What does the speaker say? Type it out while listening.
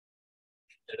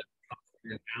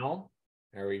Now,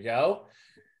 there we go.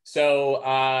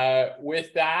 So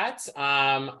with that,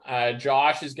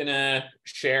 Josh is going to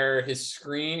share his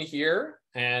screen here,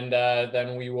 and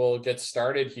then we will get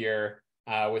started here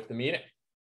with the meeting.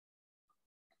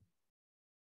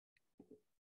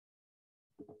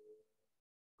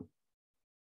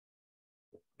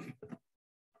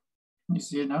 Can you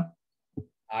see it now?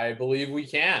 I believe we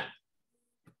can.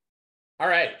 All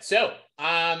right. So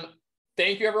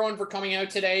thank you everyone for coming out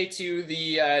today to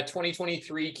the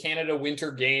 2023 Canada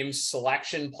Winter Games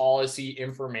Selection Policy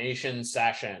Information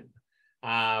Session.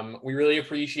 We really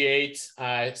appreciate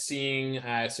seeing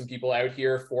some people out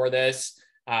here for this.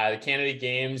 The Canada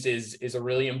Games is a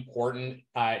really important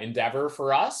endeavor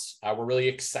for us. We're really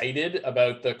excited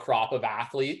about the crop of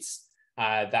athletes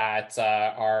that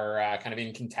are kind of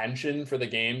in contention for the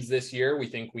games this year. We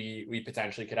think we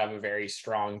potentially could have a very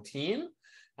strong team.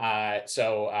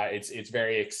 So it's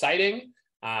very exciting,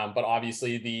 but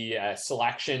obviously the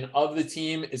selection of the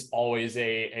team is always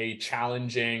a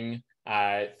challenging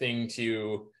thing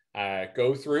to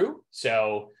go through.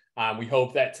 So we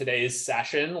hope that today's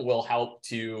session will help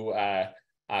to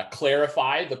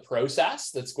clarify the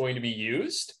process that's going to be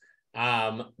used.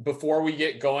 Before we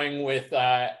get going with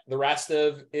the rest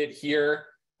of it here,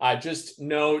 just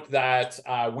note that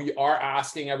we are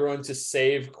asking everyone to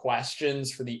save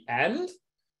questions for the end.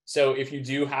 So if you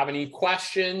do have any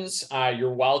questions,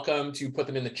 you're welcome to put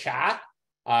them in the chat.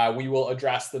 We will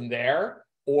address them there.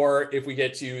 Or if we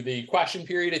get to the question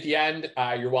period at the end,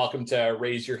 you're welcome to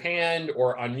raise your hand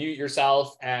or unmute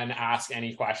yourself and ask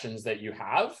any questions that you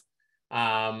have.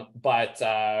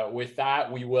 But with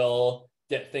that, we will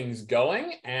get things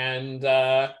going and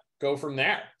go from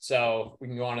there. So we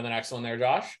can go on to the next one there,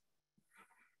 Josh.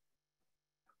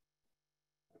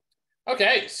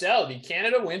 Okay, so the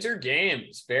Canada Winter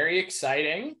Games, very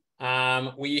exciting.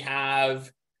 We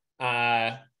have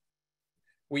the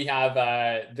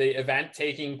event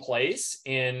taking place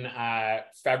in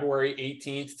February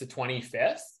 18th to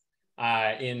 25th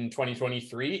in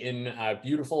 2023 in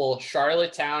beautiful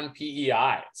Charlottetown,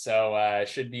 PEI. So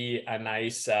should be a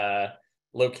nice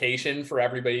location for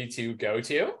everybody to go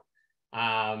to.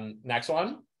 Next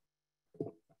one.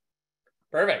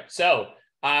 Perfect. So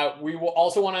we will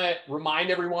also want to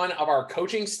remind everyone of our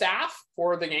coaching staff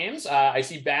for the games. I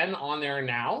see Ben on there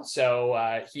now.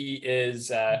 So he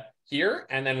is here.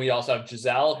 And then we also have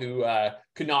Giselle, who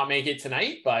could not make it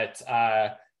tonight, but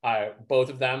both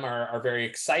of them are very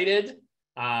excited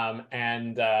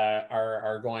and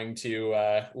are going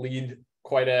to lead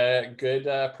quite a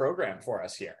good program for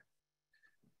us here.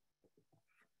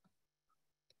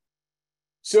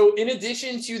 So in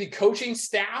addition to the coaching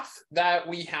staff that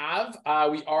we have,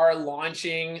 we are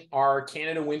launching our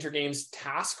Canada Winter Games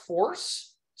Task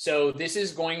Force. So this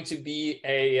is going to be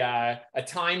a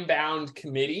time-bound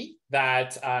committee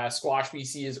that Squash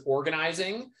BC is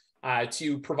organizing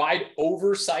to provide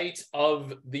oversight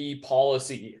of the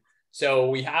policy. So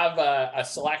we have a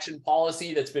selection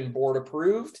policy that's been board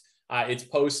approved. It's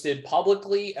posted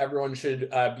publicly. Everyone should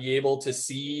be able to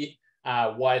see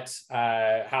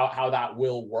how that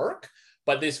will work.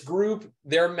 But this group,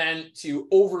 they're meant to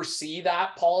oversee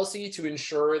that policy to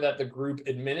ensure that the group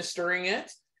administering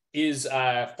it is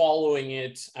following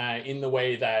it in the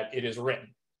way that it is written.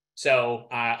 So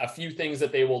a few things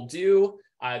that they will do,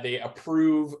 they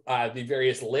approve the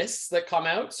various lists that come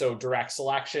out, so direct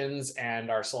selections and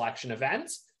our selection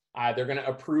events. They're going to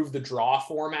approve the draw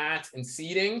format and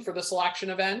seeding for the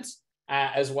selection event,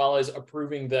 as well as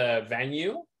approving the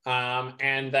venue.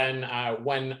 And then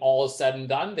when all is said and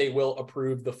done, they will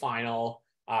approve the final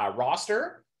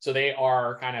roster. So they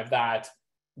are kind of that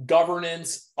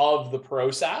governance of the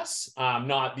process,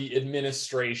 not the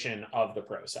administration of the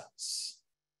process.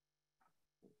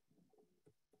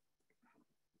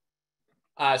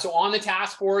 So on the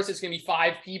task force, it's going to be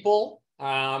 5 people.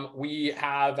 We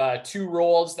have 2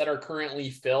 roles that are currently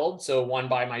filled. So one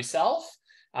by myself,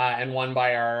 and one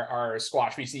by our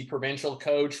Squash BC provincial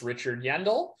coach, Richard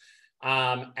Yendel.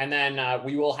 And then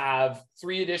we will have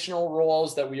 3 additional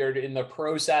roles that we are in the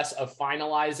process of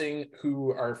finalizing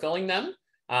who are filling them.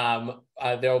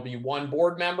 There will be 1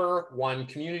 board member, 1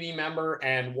 community member,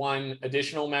 and 1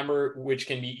 additional member, which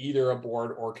can be either a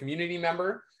board or community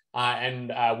member.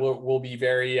 And we'll be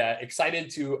very excited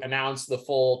to announce the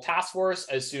full task force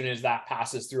as soon as that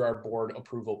passes through our board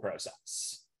approval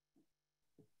process.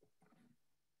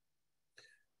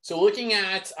 So looking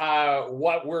at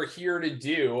what we're here to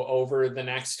do over the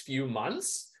next few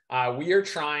months, we are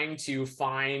trying to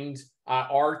find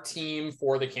our team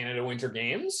for the Canada Winter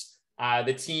Games.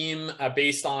 The team,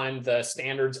 based on the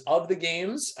standards of the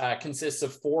games, consists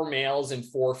of 4 males and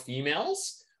 4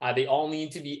 females. They all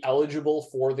need to be eligible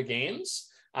for the games.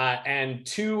 And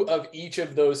 2 of each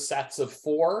of those sets of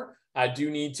 4 do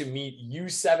need to meet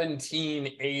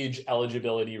U17 age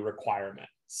eligibility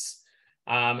requirements.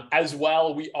 As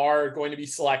well, we are going to be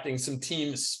selecting some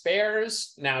team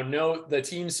spares. Now, note the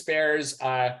team spares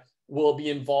will be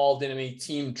involved in any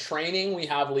team training we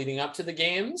have leading up to the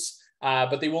games,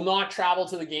 but they will not travel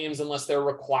to the games unless they're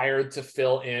required to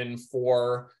fill in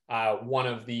for one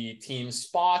of the team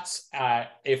spots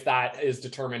if that is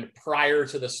determined prior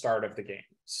to the start of the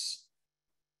games.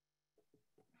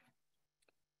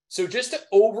 So just to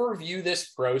overview this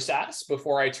process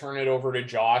before I turn it over to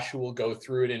Josh, who will go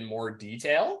through it in more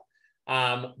detail.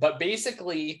 But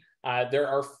basically, there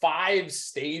are 5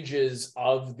 stages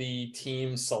of the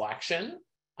team selection.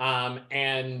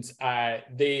 And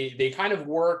they kind of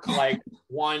work like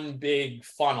one big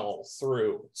funnel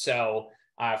through. So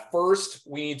first,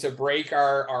 we need to break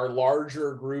our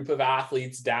larger group of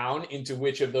athletes down into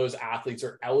which of those athletes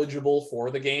are eligible for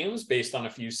the games based on a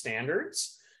few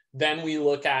standards. Then we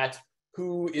look at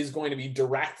who is going to be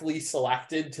directly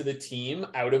selected to the team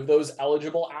out of those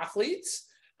eligible athletes.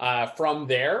 From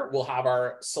there, we'll have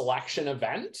our selection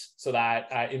event. So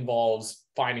that involves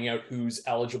finding out who's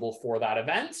eligible for that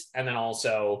event, and then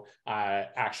also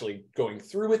actually going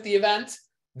through with the event.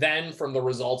 Then from the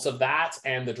results of that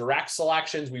and the direct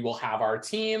selections, we will have our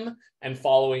team. And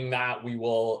following that, we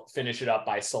will finish it up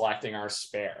by selecting our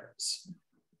spares.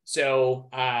 So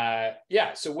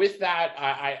so with that,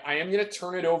 I am going to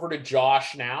turn it over to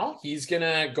Josh now. He's going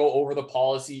to go over the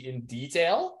policy in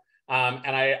detail.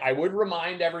 And I would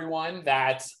remind everyone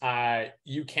that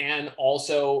you can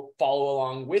also follow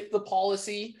along with the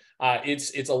policy.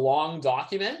 It's a long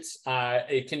document.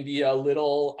 It can be a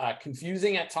little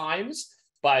confusing at times,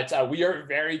 but we are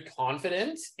very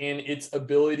confident in its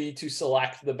ability to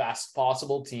select the best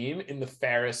possible team in the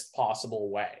fairest possible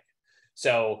way.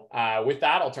 So with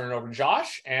that, I'll turn it over to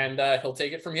Josh, and he'll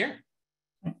take it from here.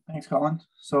 Thanks, Colin.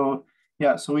 So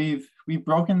yeah, so we've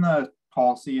broken the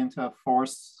policy into four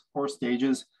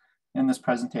stages in this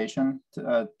presentation,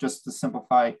 just to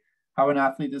simplify how an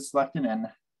athlete is selected and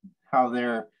how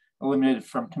they're eliminated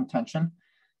from contention.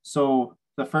 So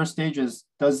the first stage is,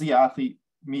 does the athlete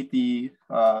meet the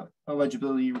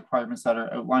eligibility requirements that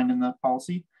are outlined in the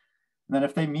policy? And then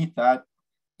if they meet that,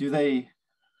 do they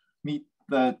meet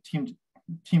the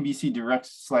Team BC direct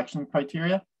selection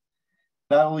criteria?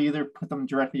 That will either put them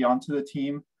directly onto the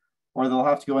team, or they'll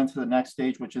have to go into the next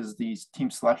stage, which is the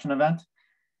team selection event.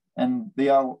 And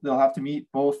they'll have to meet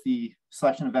both the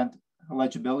selection event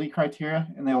eligibility criteria,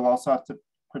 and they will also have to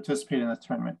participate in the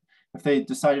tournament. If they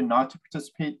decided not to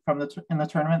participate in the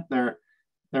tournament, they're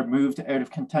moved out of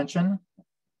contention.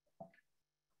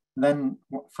 Then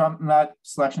from that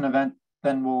selection event,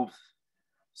 then we'll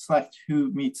select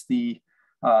who meets the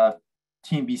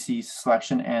Team BC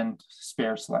selection and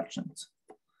spare selections.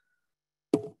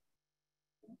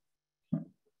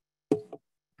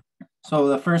 So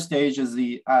the first stage is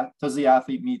does the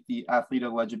athlete meet the athlete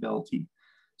eligibility?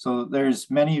 So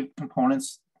there's many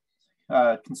components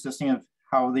consisting of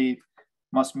how they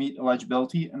must meet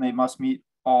eligibility, and they must meet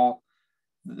all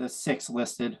the 6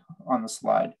 listed on the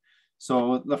slide.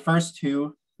 So the first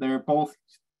 2, they're both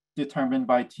determined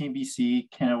by Team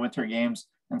BC, Canada Winter Games,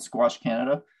 and Squash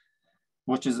Canada,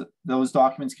 which is, those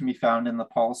documents can be found in the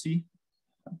policy.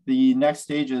 The next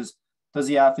stage is, does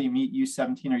the athlete meet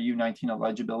U17 or U19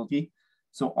 eligibility?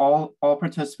 So all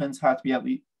participants have to be at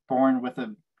least born with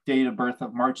a date of birth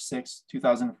of March 6,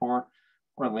 2004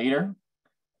 or later.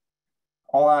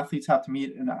 All athletes have to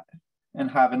meet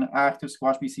and have an active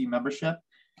Squash BC membership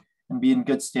and be in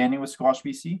good standing with Squash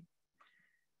BC.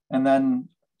 And then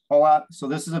so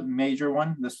this is a major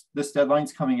one. This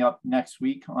deadline's coming up next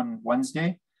week on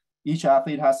Wednesday. Each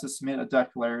athlete has to submit a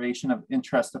declaration of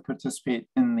interest to participate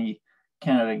in the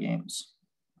Canada Games.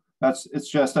 It's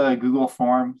just a Google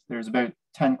form. There's about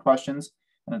 10 questions,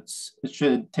 and it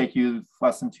should take you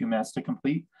less than 2 minutes to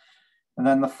complete. And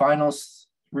then the final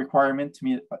requirement to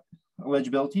meet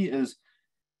eligibility is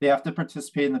they have to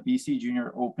participate in the BC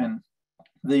Junior Open.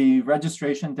 The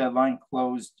registration deadline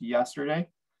closed yesterday.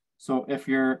 So if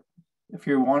you're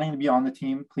wanting to be on the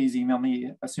team, please email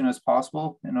me as soon as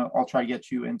possible, and I'll try to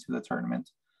get you into the tournament.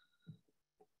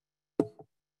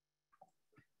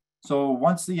 So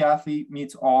once the athlete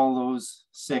meets all those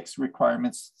 6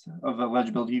 requirements of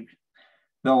eligibility,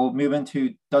 they'll move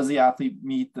into, does the athlete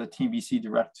meet the Team BC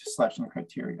direct selection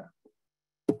criteria?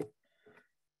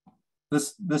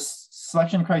 This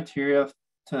selection criteria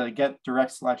to get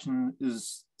direct selection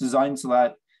is designed so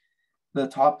that the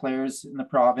top players in the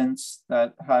province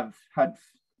that have had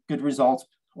good results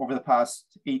over the past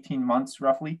 18 months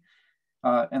roughly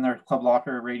and their club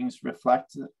locker ratings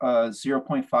reflect a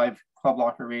 0.5 club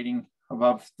locker rating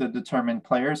above the determined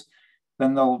players,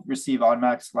 then they'll receive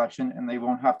automatic selection and they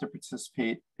won't have to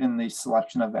participate in the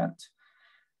selection event.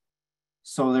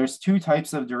 So there's two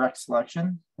types of direct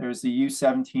selection. There's the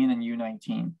U17 and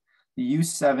U19. The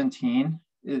U17,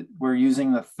 we're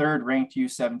using the third ranked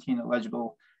U17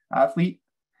 eligible athlete,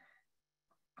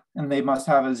 and they must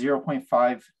have a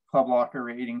 0.5 club locker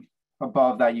rating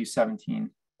above that U17,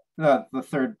 the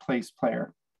third place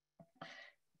player.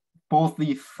 Both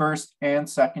the first and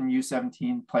second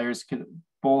U17 players could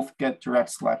both get direct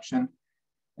selection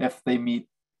if they meet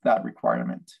that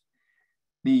requirement.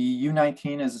 The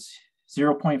U19 is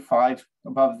 0.5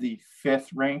 above the fifth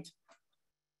ranked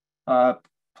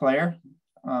player.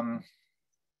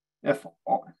 If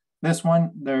this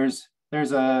one, there's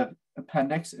a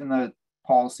appendix in the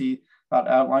policy that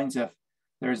outlines if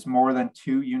there's more than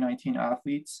two U19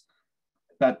 athletes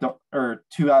that don't, or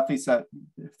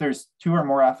if there's two or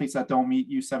more athletes that don't meet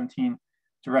U17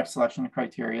 direct selection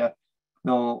criteria,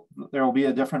 there will be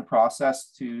a different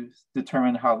process to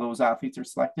determine how those athletes are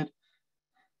selected.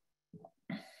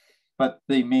 But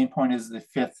the main point is the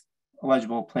fifth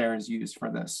eligible player is used for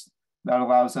this. That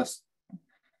allows us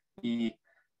the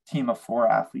team of 4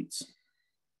 athletes.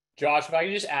 Josh, if I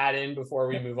could just add in before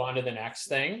we move on to the next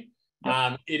thing,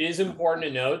 it is important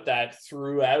to note that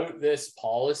throughout this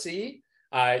policy,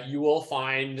 you will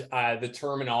find the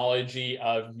terminology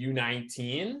of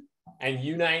U19, and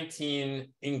U19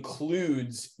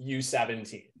 includes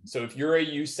U17. So if you're a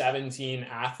U17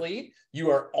 athlete, you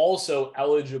are also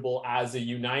eligible as a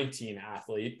U19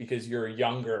 athlete because you're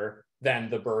younger than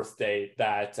the birth date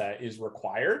that is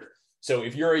required. So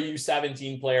if you're a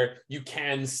U17 player, you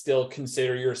can still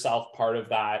consider yourself part of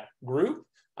that group.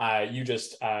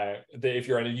 If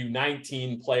you're a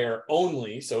U19 player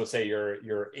only, so say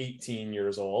you're 18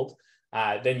 years old,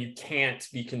 then you can't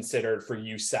be considered for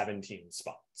U17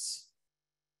 spots.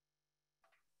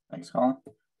 Thanks, Colin.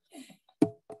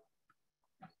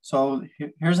 So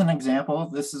here's an example.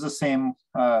 This is the same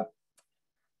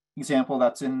example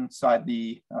that's inside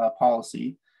the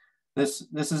policy. This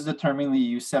is determining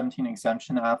the U17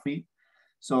 exemption athlete.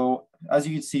 So as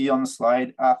you can see on the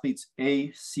slide, athletes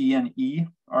A, C, and E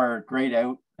are grayed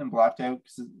out and blacked out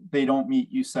because they don't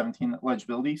meet U17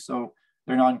 eligibility. So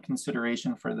they're not in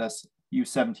consideration for this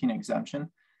U17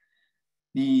 exemption.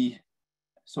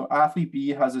 So athlete B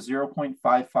has a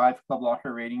 0.55 club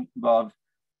locker rating above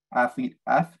athlete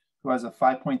F, who has a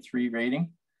 5.3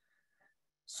 rating.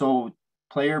 So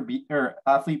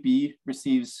athlete B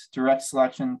receives direct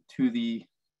selection to the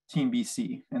team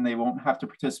BC, and they won't have to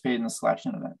participate in the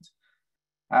selection event.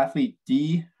 Athlete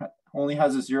D only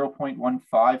has a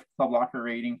 0.15 club locker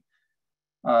rating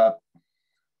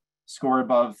score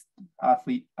above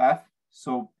athlete F.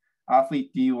 So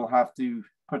athlete D will have to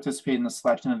participate in the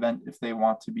selection event if they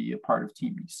want to be a part of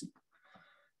team BC.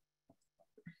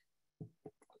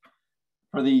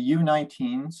 For the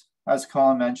U19s, as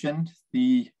Colin mentioned,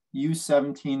 the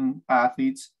U17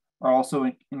 athletes are also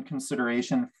in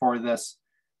consideration for this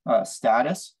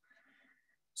status.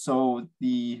 So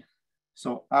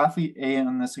athlete A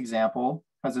in this example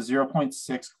has a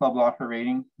 0.6 club locker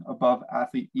rating above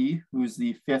athlete E, who's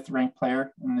the 5th ranked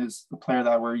player and is the player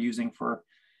that we're using for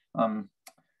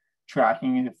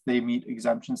tracking if they meet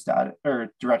exemption status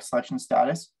or direct selection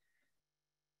status.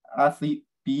 Athlete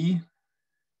B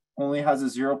only has a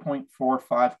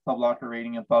 0.45 club locker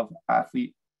rating above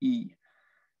athlete E.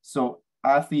 So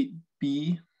athlete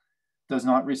B,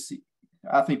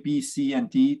 C, and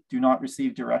D do not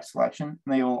receive direct selection.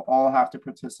 And they will all have to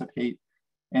participate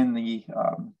in the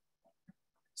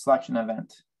selection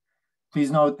event.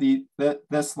 Please note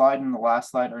this slide and the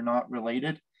last slide are not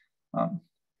related.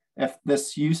 If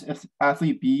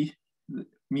athlete B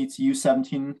meets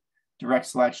U17 direct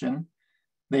selection,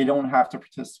 they don't have to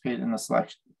participate in the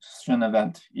selection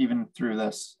event, even through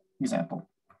this example.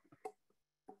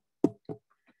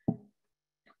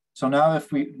 So now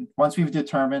once we've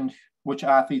determined which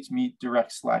athletes meet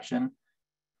direct selection,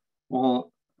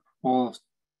 we'll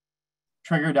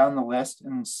trigger down the list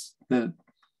and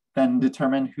then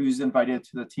determine who's invited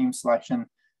to the team selection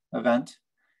event.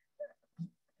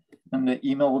 And the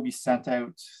email will be sent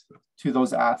out to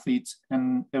those athletes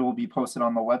and it will be posted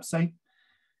on the website.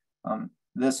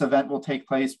 This event will take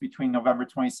place between November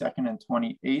 22nd and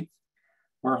 28th.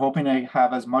 We're hoping to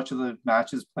have as much of the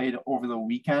matches played over the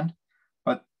weekend,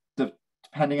 but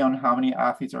depending on how many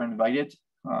athletes are invited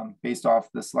based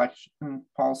off the selection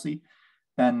policy,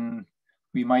 then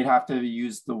we might have to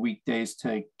use the weekdays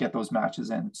to get those matches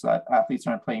in so that athletes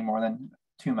aren't playing more than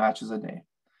 2 matches a day.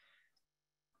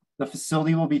 The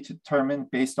facility will be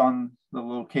determined based on the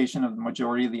location of the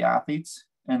majority of the athletes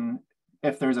and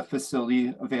if there's a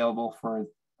facility available for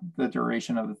the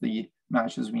duration of the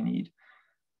matches we need.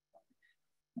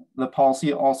 The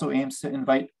policy also aims to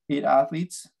invite 8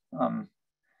 athletes,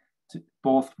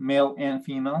 both male and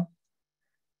female.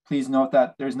 Please note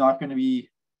that there's not going to be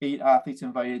 8 athletes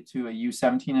invited to a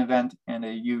U17 event and a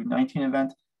U19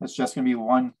 event. It's just going to be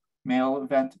 1 male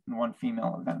event and 1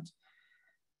 female event.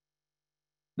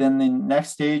 Then the next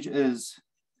stage is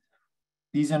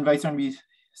these invites are going to be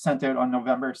sent out on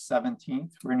November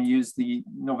 17th. We're going to use the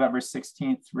November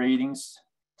 16th ratings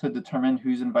to determine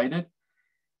who's invited.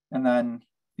 And then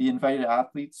the invited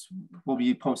athletes will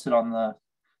be posted on the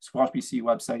Squash BC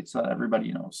website so that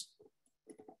everybody knows.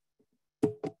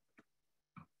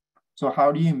 So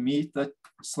how do you meet the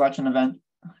selection event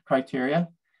criteria?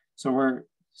 So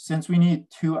since we need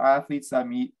 2 athletes that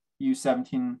meet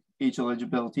U17 age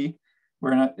eligibility,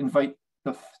 we're going to invite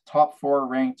the top 4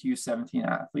 ranked U17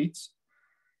 athletes.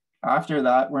 After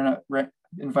that, we're going to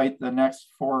invite the next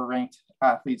 4 ranked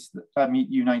athletes that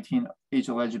meet U19 age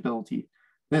eligibility.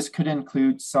 This could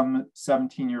include some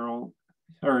 17-year-old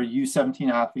or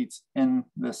U17 athletes in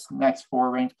this next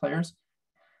 4 ranked players.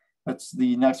 That's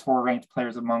the next 4 ranked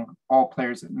players among all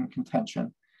players in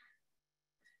contention.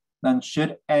 Then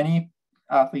should any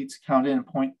athletes counted in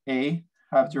point A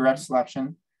have direct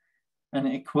selection, an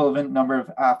equivalent number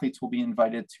of athletes will be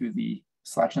invited to the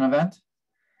selection event.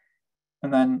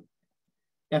 And then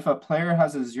if a player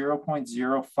has a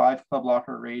 0.05 Club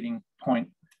Locker rating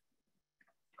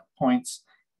points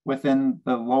within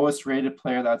the lowest rated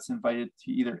player that's invited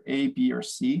to either A, B, or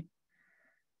C,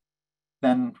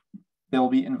 then they'll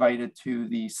be invited to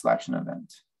the selection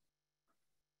event.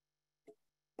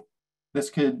 This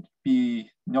could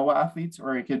be no athletes,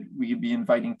 or we could be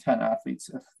inviting 10 athletes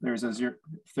if there's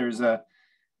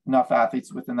enough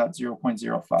athletes within that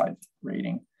 0.05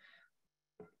 rating.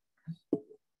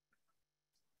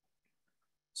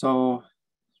 So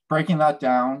breaking that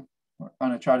down, I'm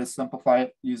going to try to simplify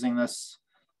it using this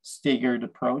staggered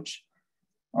approach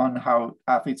on how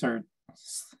athletes are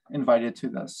invited to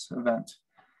this event.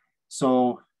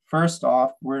 So first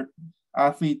off,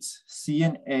 athletes C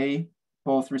and A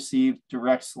both receive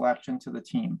direct selection to the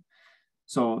team.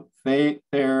 So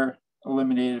they're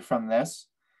eliminated from this.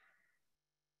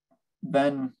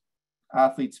 Then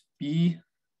athletes we're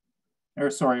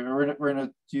going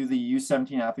to do the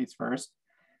U17 athletes first.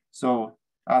 So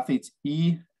athletes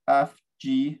E, F,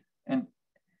 G, and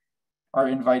are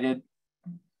invited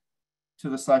to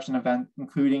the selection event,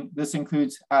 this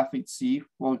includes athlete C.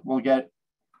 We'll get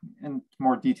in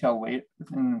more detail later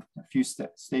in a few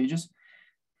stages.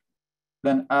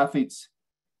 Then athletes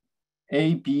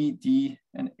A, B, D,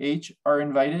 and H are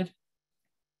invited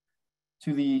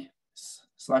to the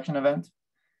selection event.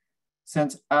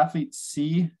 Since athlete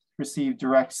C received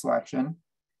direct selection,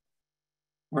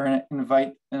 we're going to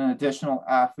invite an additional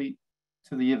athlete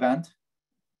to the event.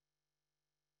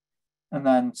 And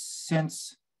then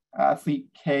since athlete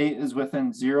K is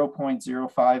within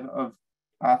 0.05 of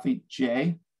athlete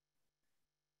J,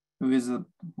 who is the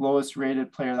lowest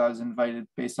rated player that was invited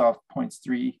based off points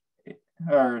 3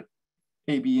 or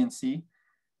A, B, and C,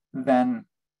 then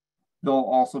they'll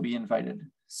also be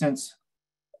invited. Since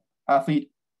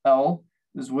athlete L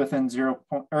is within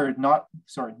not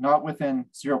within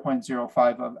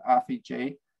 0.05 of athlete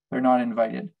J, they're not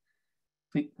invited.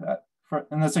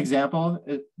 In this example,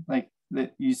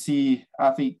 you see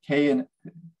athlete K and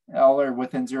L are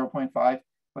within 0.5,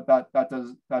 but that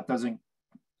is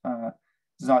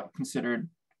not considered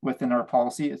within our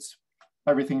policy.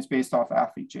 Everything's based off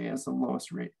athlete J as the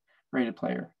lowest rated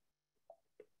player.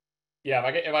 Yeah,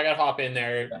 if I could hop in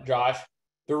there, Josh.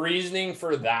 The reasoning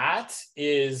for that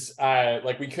is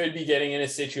we could be getting in a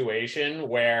situation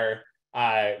where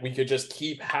we could just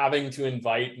keep having to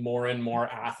invite more and more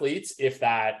athletes if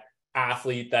that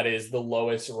athlete that is the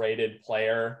lowest rated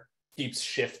player keeps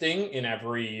shifting in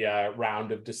every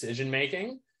round of decision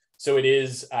making. So it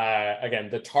is, again,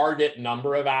 the target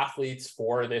number of athletes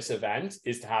for this event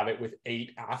is to have it with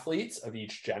 8 athletes of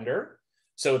each gender.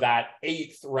 So that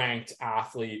 8th ranked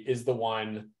athlete is the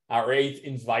one, or 8th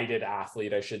invited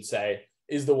athlete, I should say,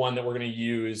 is the one that we're going to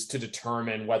use to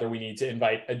determine whether we need to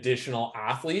invite additional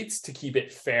athletes to keep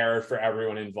it fair for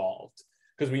everyone involved.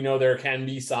 Because we know there can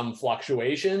be some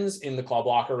fluctuations in the Club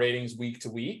Locker ratings week to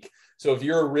week. So if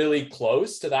you're really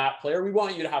close to that player, we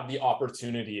want you to have the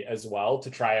opportunity as well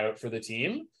to try out for the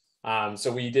team.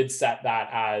 So we did set that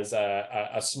as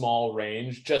a small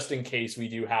range, just in case we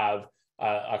do have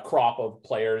a crop of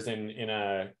players in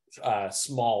a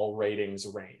small ratings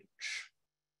range.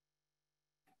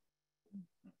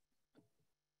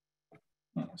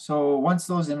 So once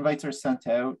those invites are sent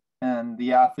out and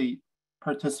the athlete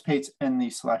participates in the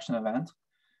selection event,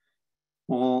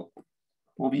 we'll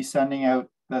be sending out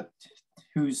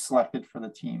who's selected for the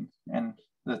team and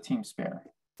the team spare.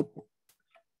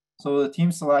 So the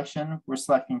team selection, we're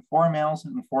selecting 4 males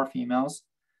and 4 females.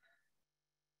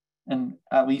 And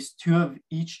at least 2 of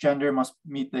each gender must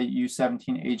meet the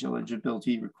U17 age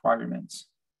eligibility requirements.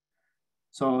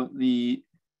 So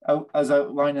as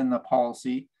outlined in the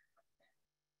policy,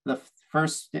 the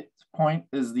first point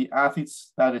is the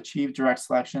athletes that achieve direct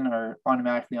selection are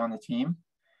automatically on the team.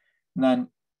 And then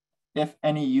if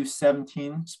any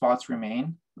U17 spots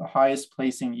remain, the highest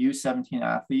placing U17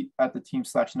 athlete at the team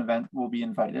selection event will be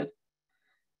invited.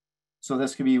 So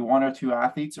this could be 1 or 2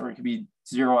 athletes, or it could be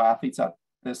 0 athletes at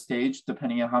this stage,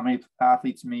 depending on how many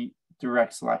athletes meet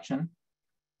direct selection.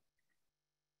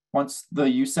 Once the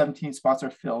U17 spots are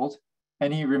filled,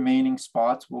 any remaining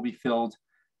spots will be filled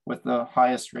with the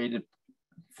highest rated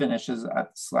finishes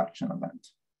at the selection event.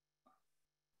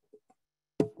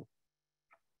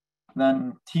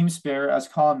 Then team spare, as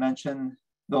Colin mentioned,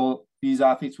 these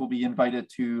athletes will be invited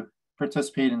to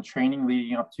participate in training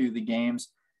leading up to the games.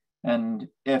 And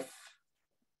if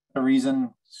a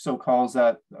reason so calls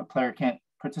that a player can't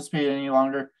participate any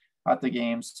longer at the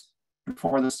games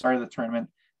before the start of the tournament,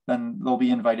 then they'll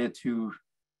be invited to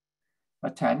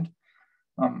attend.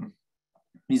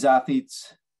 These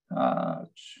athletes, the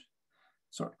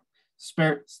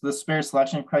spare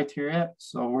selection criteria.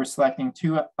 So we're selecting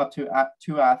up to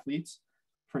 2 athletes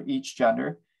for each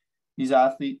gender. These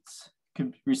athletes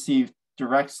could receive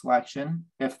direct selection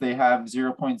if they have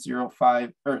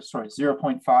 0.5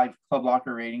 club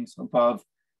locker ratings above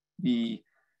the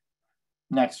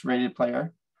next rated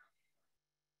player.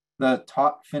 The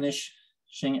top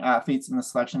finishing athletes in the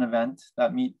selection event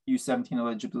that meet U17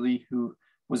 eligibility who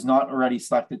was not already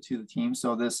selected to the team.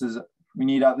 So we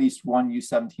need at least 1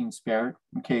 U17 spare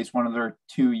in case one of their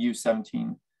 2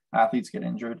 U17 athletes get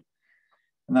injured.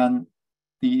 And then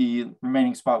the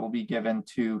remaining spot will be given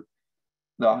to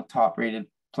the top rated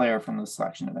player from the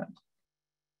selection event.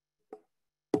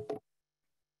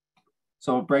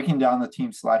 So breaking down the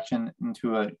team selection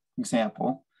into an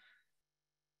example.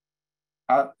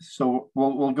 So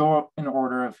we'll go in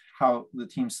order of how the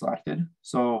team selected.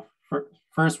 So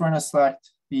first we're gonna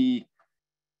select the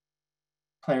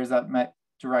players that met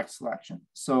direct selection.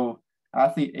 So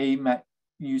athlete A met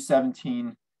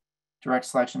U17 direct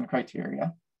selection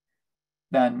criteria.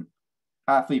 Then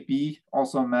athlete B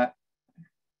also met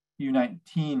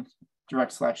U19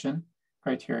 direct selection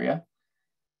criteria.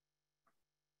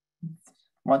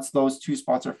 Once those 2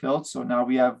 spots are filled, so now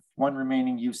we have 1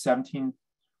 remaining U17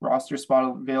 roster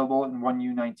spot available and 1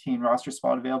 U19 roster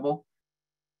spot available.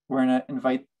 We're gonna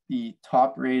invite the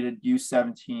top rated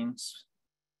U17's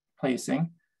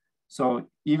placing. So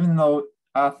even though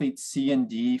athletes C and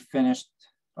D finished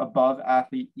above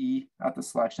athlete E at the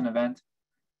selection event,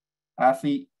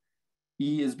 athlete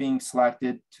E is being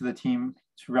selected to the team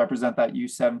to represent that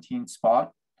U17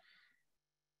 spot.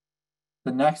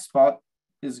 The next spot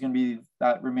is going to be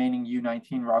that remaining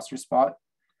U19 roster spot.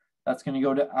 That's going to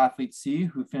go to athlete C,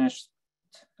 who finished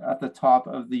at the top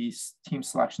of the team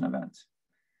selection event.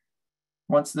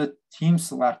 Once the team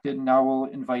selected, now we'll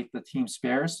invite the team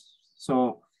spares.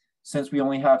 So since we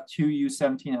only have 2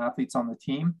 U17 athletes on the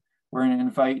team, we're going to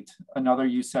invite another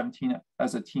U17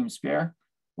 as a team spare,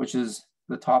 which is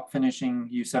the top finishing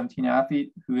U17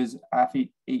 athlete, who is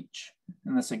athlete H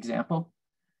in this example.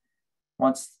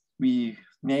 Once we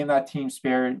name that team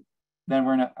spare, then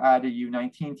we're going to add a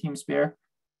U19 team spare,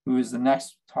 who is the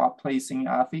next top placing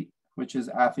athlete, which is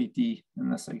athlete D in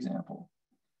this example.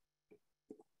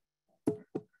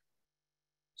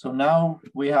 So now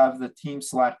we have the team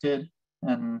selected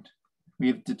and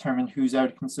we've determined who's out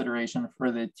of consideration for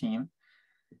the team.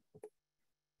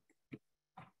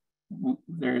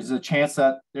 There's a chance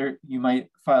that you might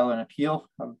file an appeal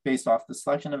based off the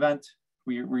selection event.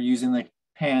 We're using the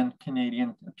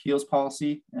Pan-Canadian appeals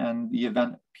policy and the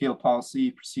event appeal policy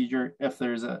procedure if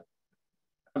there's an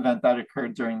event that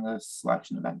occurred during the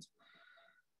selection event.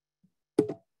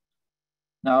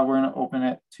 Now we're going to open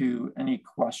it to any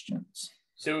questions.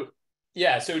 So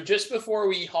just before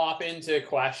we hop into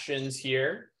questions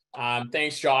here,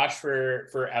 thanks Josh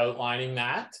for outlining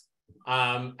that.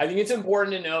 I think it's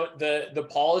important to note the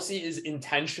policy is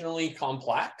intentionally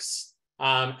complex,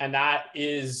 and that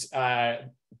is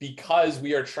because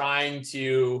we are trying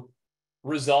to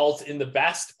result in the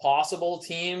best possible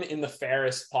team in the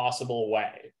fairest possible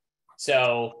way.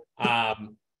 So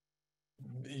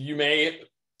you may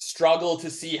struggle to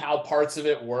see how parts of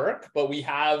it work, but we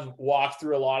have walked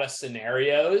through a lot of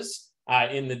scenarios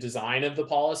in the design of the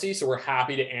policy. So we're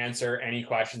happy to answer any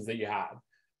questions that you have.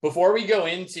 Before we go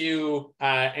into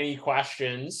any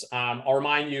questions, I'll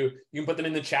remind you, you can put them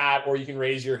in the chat or you can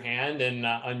raise your hand and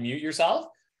unmute yourself.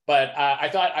 But I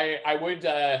thought I would,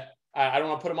 I don't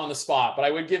want to put him on the spot, but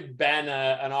I would give Ben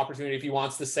an opportunity if he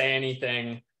wants to say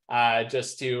anything,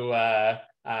 just to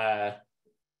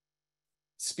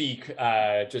speak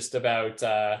just about,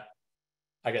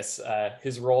 I guess,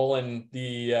 his role in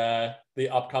the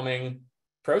upcoming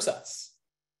process.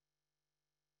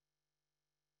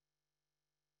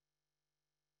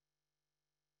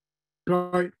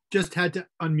 Sorry, just had to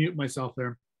unmute myself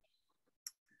there.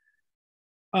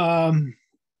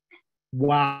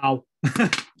 Wow.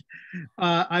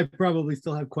 I probably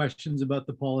still have questions about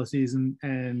the policies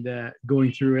and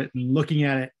going through it and looking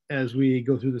at it as we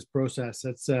go through this process.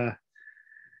 It's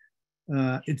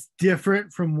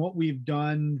different from what we've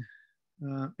done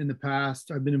in the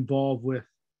past. I've been involved with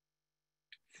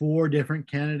 4 different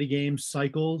Canada Games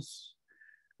cycles,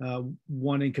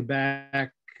 1 in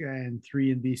Quebec and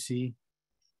 3 in BC.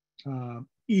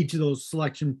 Each of those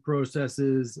selection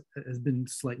processes has been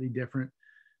slightly different.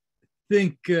 I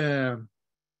think the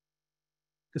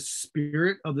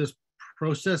spirit of this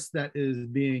process that is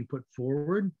being put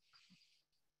forward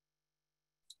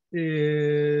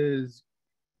is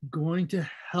going to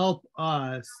help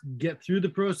us get through the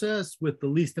process with the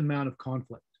least amount of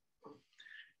conflict.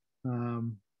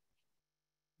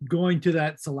 Going to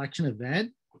that selection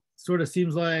event sort of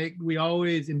seems like we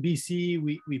always, in BC,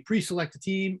 we pre-select a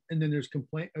team and then there's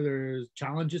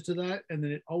challenges to that, and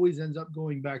then it always ends up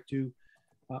going back to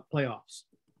playoffs.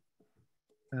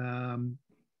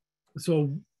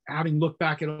 So having looked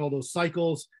back at all those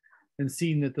cycles and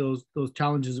seen that those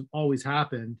challenges have always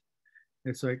happened,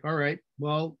 it's like, all right,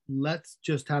 well, let's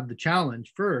just have the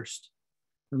challenge first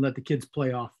and let the kids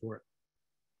play off for it.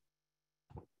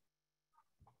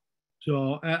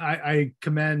 So I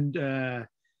commend,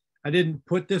 I didn't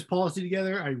put this policy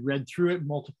together. I read through it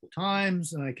multiple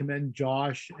times, and I commend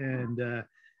Josh and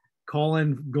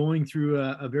Colin going through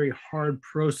a very hard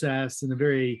process and a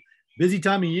very busy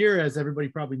time of year, as everybody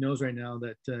probably knows right now,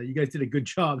 that you guys did a good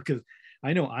job, because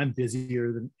I know I'm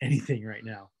busier than anything right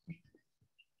now.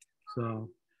 So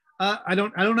I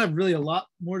don't have really a lot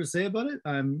more to say about it.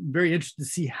 I'm very interested to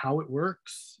see how it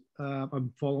works.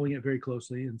 I'm following it very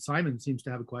closely, and Simon seems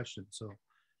to have a question. So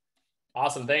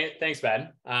awesome, thanks,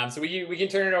 Ben. So we can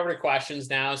turn it over to questions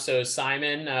now. So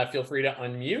Simon, feel free to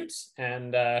unmute,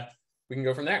 and we can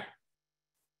go from there.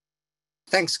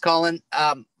 Thanks, Colin.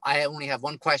 I only have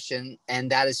one question,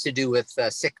 and that is to do with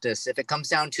sickness. If it comes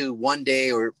down to one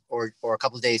day or a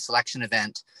couple of days selection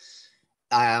event,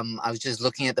 I was just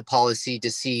looking at the policy to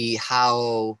see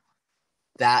how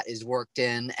that is worked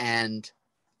in. And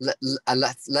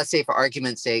let's say, for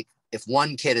argument's sake, if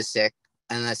one kid is sick,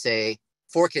 and let's say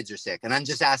 4 kids are sick, and I'm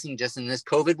just asking, just in this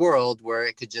COVID world where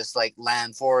it could just like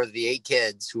land 4 of the 8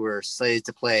 kids who are slated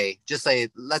to play, just say,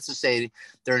 let's just say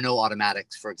there are no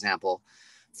automatics, for example,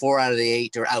 4 out of the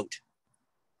 8 are out.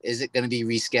 Is it going to be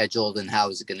rescheduled, and how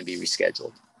is it going to be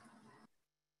rescheduled?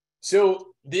 So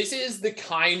this is the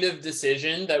kind of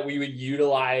decision that we would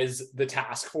utilize the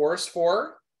task force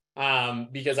for,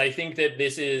 because I think that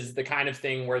this is the kind of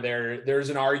thing where there's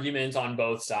an argument on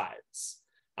both sides.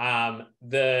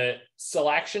 The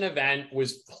selection event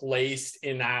was placed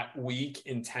in that week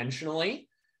intentionally.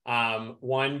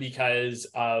 One, because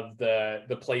of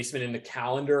the placement in the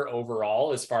calendar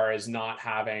overall, as far as not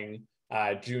having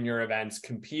junior events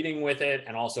competing with it,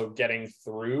 and also getting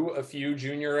through a few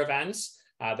junior events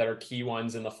that are key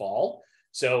ones in the fall.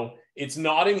 So it's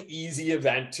not an easy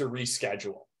event to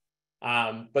reschedule.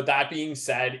 But that being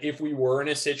said, if we were in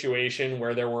a situation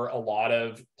where there were a lot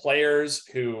of players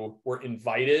who were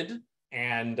invited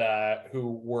and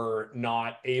who were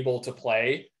not able to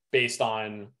play based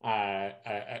on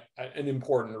an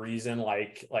important reason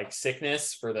like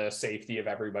sickness, for the safety of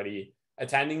everybody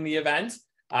attending the event,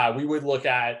 we would look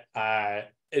at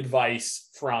advice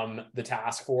from the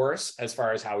task force as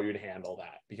far as how we would handle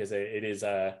that, because it is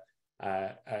a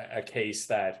case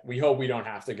that we hope we don't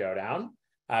have to go down.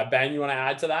 Ben, you want to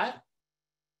add to that?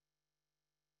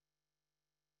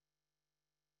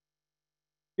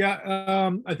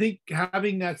 Yeah, I think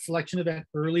having that selection event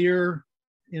earlier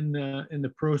in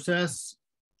the process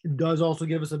does also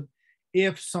give us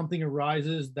if something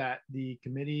arises that the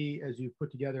committee, as you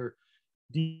put together,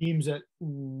 deems that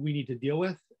we need to deal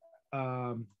with,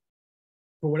 for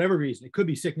whatever reason. It could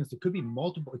be sickness, it could be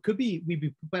multiple, it could be we'd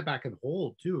be put back on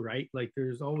hold too, right? Like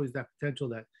there's always that potential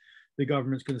that the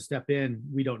government's going to step in.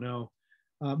 We don't know.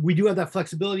 We do have that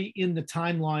flexibility in the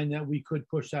timeline that we could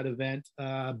push that event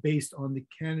based on the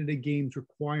Canada Games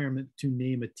requirement to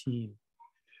name a team.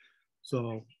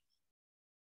 So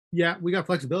yeah, we got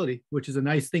flexibility, which is a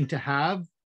nice thing to have,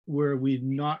 where we've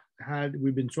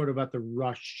been sort of at the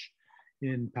rush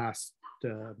in past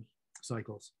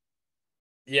cycles.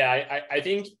 Yeah, I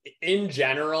think in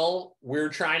general, we're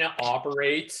trying to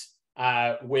operate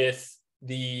with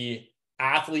the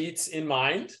athletes in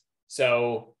mind.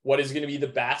 So what is going to be the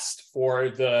best for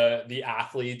the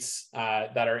athletes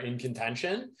that are in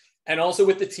contention, and also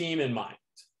with the team in mind.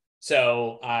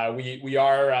 So we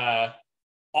are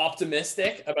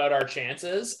optimistic about our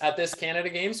chances at this Canada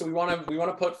game. So we want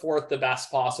to put forth the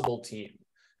best possible team.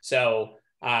 So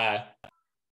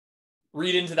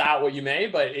read into that what you may,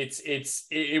 but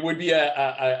it would be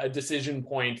a decision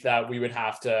point that we would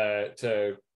have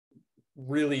to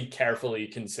really carefully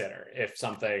consider if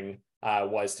something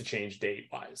was to change date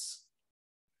wise.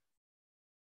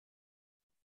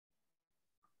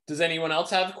 Does anyone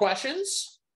else have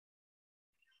questions?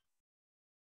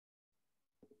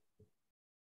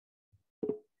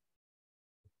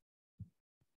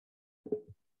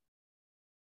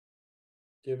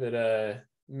 Give it a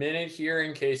minute here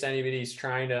in case anybody's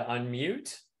trying to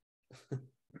unmute.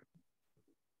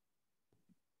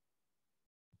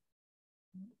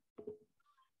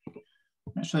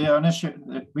 Actually,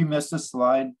 we missed a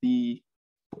slide, the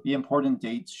important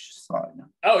dates slide.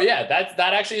 Oh yeah, that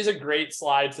actually is a great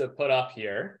slide to put up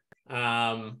here.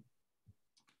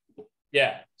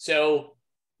 Yeah, so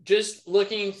just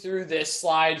looking through this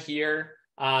slide here,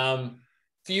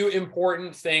 few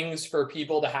important things for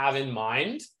people to have in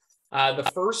mind. The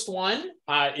first one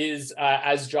is,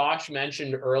 as Josh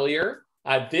mentioned earlier,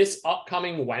 this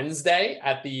upcoming Wednesday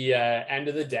at the end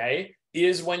of the day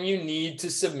is when you need to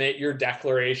submit your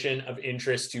declaration of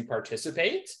interest to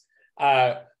participate.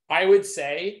 I would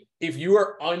say if you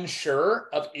are unsure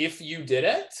of if you did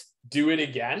it, do it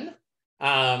again.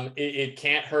 It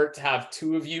can't hurt to have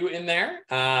two of you in there.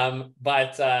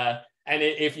 And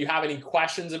if you have any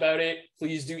questions about it,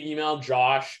 please do email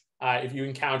Josh. If you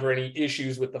encounter any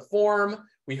issues with the form,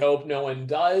 we hope no one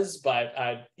does, but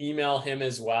email him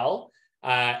as well.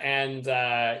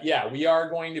 Yeah, we are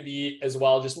going to be as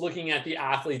well just looking at the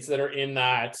athletes that are in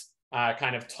that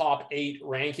kind of top 8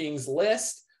 rankings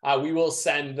list. We will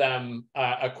send them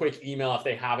a quick email if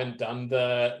they haven't done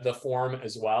the form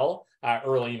as well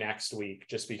early next week,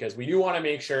 just because we do want to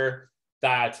make sure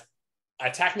that a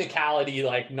technicality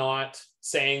like not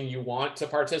saying you want to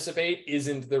participate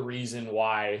isn't the reason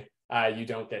why you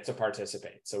don't get to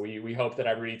participate. So we hope that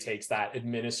everybody takes that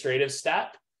administrative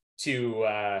step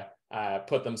to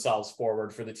put themselves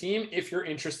forward for the team if you're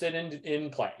interested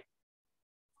in play.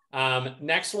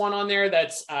 Next one on there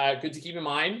that's good to keep in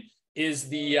mind is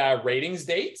the ratings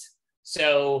date.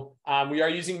 So we are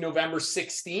using November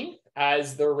 16th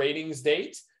as the ratings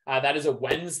date. That is a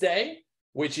Wednesday,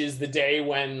 which is the day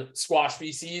when Squash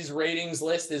BC's ratings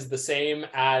list is the same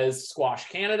as Squash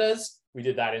Canada's. We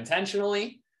did that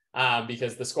intentionally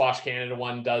because the Squash Canada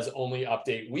one does only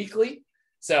update weekly.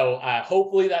 So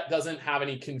hopefully that doesn't have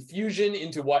any confusion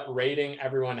into what rating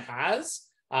everyone has,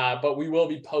 but we will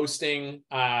be posting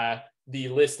the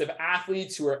list of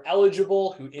athletes who are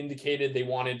eligible, who indicated they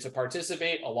wanted to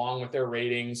participate along with their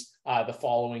ratings the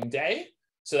following day.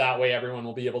 So that way everyone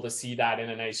will be able to see that in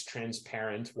a nice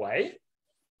transparent way.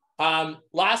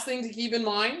 Last thing to keep in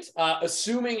mind,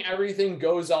 assuming everything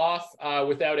goes off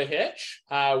without a hitch,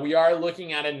 we are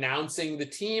looking at announcing the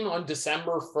team on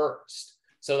December 1st.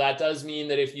 So that does mean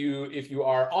that if you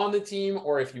are on the team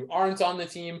or if you aren't on the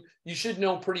team, you should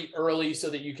know pretty early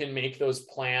so that you can make those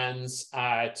plans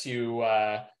to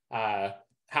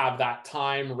have that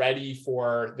time ready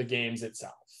for the games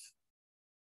itself.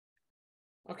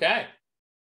 Okay.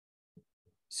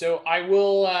 So I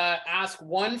will ask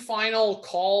one final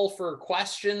call for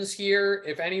questions here.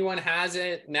 If anyone has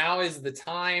it, now is the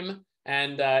time.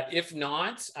 And if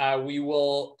not, we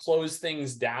will close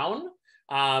things down.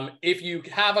 If you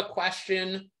have a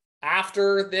question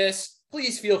after this,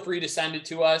 please feel free to send it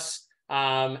to us.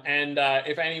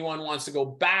 If anyone wants to go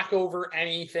back over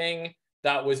anything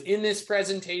that was in this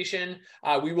presentation,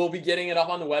 we will be getting it up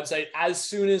on the website as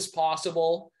soon as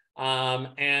possible.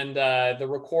 The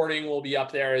recording will be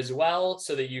up there as well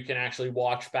so that you can actually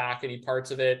watch back any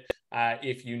parts of it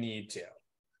if you need to.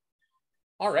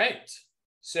 All right.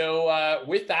 So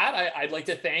with that, I'd like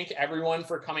to thank everyone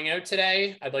for coming out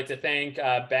today. I'd like to thank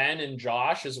Ben and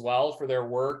Josh as well for their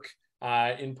work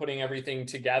in putting everything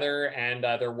together and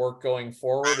their work going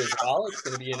forward as well. It's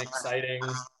going to be an exciting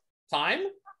time.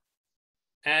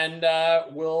 And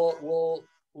we'll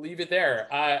leave it there.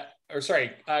 or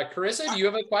sorry, Carissa, do you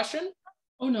have a question?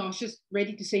 Oh no, I was just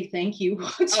ready to say thank you.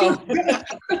 Oh.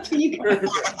 You guys.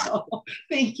 Oh,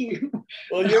 thank you.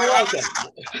 Well, you're welcome.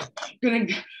 Gonna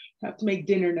have to make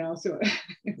dinner now. So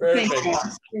Perfect. thank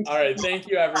you. All right. Thank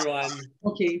you, everyone.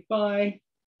 Okay, bye.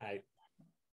 Bye.